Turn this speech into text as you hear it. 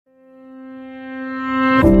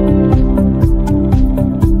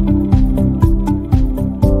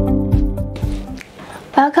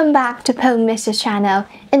Welcome back to PowMr channel.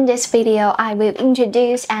 In this video, I will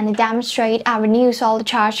introduce and demonstrate our new solar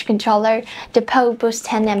charge controller, the PowBoost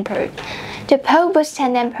 10A. The PowBoost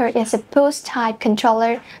 10A is a boost type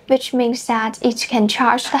controller, which means that it can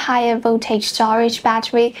charge the higher voltage storage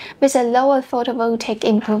battery with a lower photovoltaic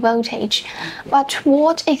input voltage. But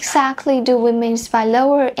what exactly do we mean by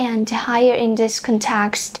lower and higher in this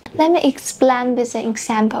context? Let me explain with an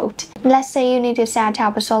example. Let's say you need to set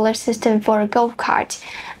up a solar system for a golf cart,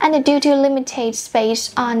 and due to limited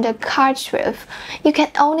space on the cart's roof, you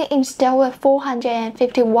can only install a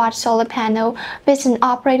 450-watt solar panel with an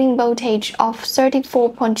operating voltage of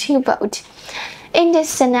 34.2 volts. In this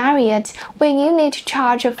scenario, when you need to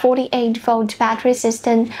charge a 48-volt battery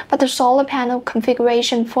system, but the solar panel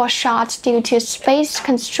configuration falls short due to space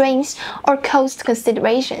constraints or cost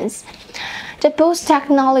considerations, the boost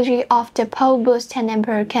technology of the PowBoost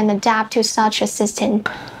 10A can adapt to such a system.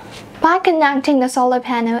 By connecting the solar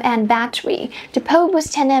panel and battery, the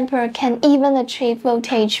PowBoost 10A can even achieve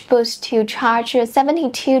voltage boost to charge a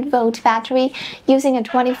 72-volt battery using a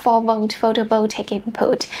 24-volt photovoltaic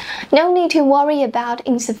input. No need to worry about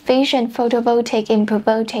insufficient photovoltaic input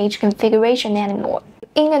voltage configuration anymore.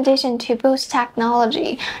 In addition to boost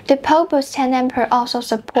technology, the PowBoost 10A also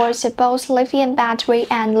supports both lithium battery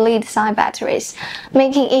and lead-acid batteries,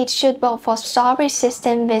 making it suitable for storage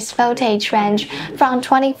systems with voltage range from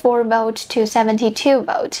 24 volts to 72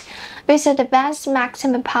 volts. With advanced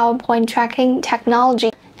maximum power point tracking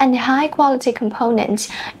technology and high-quality components,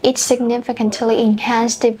 it significantly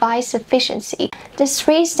enhances device efficiency. The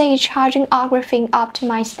three-stage charging algorithm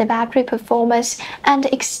optimizes the battery performance and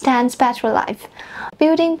extends battery life.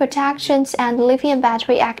 Built-in protections and lithium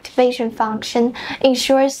battery activation function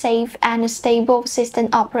ensure safe and stable system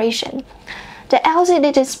operation. The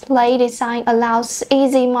LCD display design allows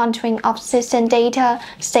easy monitoring of system data,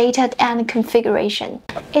 status, and configuration.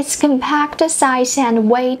 Its compact size and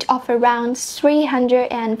weight of around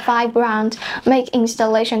 305 grams make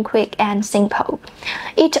installation quick and simple.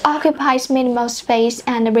 It occupies minimal space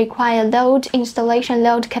and requires low installation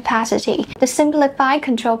load capacity. The simplified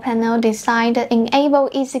control panel designed to enable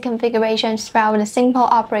easy configurations throughout the simple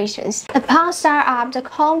operations. Upon startup, the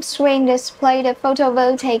home screen displays the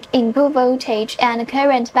photovoltaic input voltage and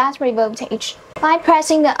current battery voltage. By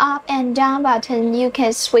pressing the up and down button, you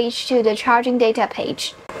can switch to the charging data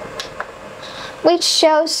page, which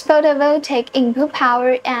shows photovoltaic input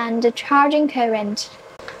power and the charging current.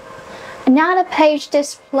 Another page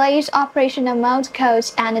displays operational mode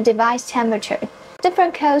codes and device temperature.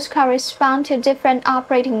 Different codes correspond to different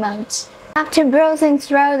operating modes. After browsing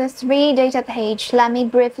through the three data pages, let me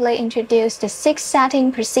briefly introduce the 6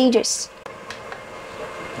 setting procedures.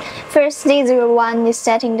 First, D01 is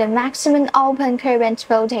setting the maximum open current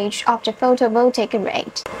voltage of the photovoltaic array,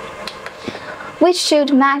 which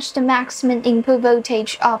should match the maximum input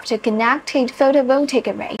voltage of the connected photovoltaic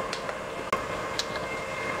array.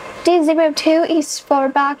 D02 is for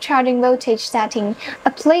bulk charging voltage setting,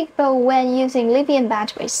 applicable when using lithium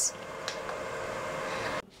batteries.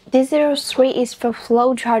 D03 is for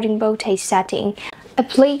flow charging voltage setting,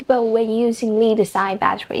 applicable when using lead-acid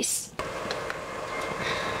batteries.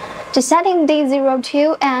 The setting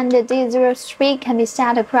D02 and D03 can be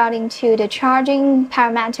set according to the charging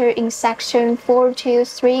parameter in section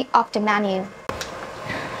 423 of the menu.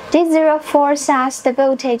 D04 sets the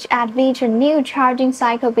voltage at which a new charging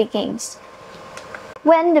cycle begins.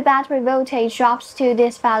 When the battery voltage drops to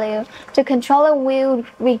this value, the controller will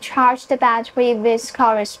recharge the battery with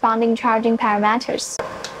corresponding charging parameters.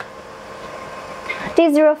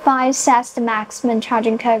 D05 sets the maximum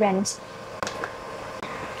charging current.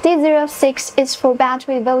 D06 is for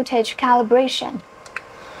battery voltage calibration.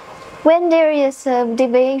 When there is a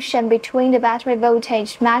deviation between the battery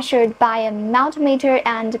voltage measured by a multimeter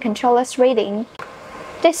and the controller's reading,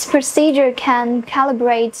 this procedure can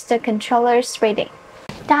calibrate the controller's reading.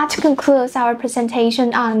 That concludes our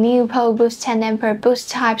presentation on new PowBoost 10A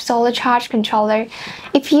boost type solar charge controller.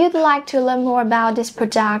 If you'd like to learn more about this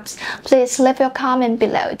product, please leave your comment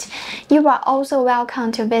below. You are also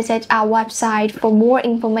welcome to visit our website for more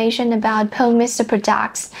information about PowMr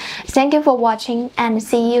products. Thank you for watching and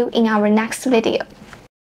see you in our next video.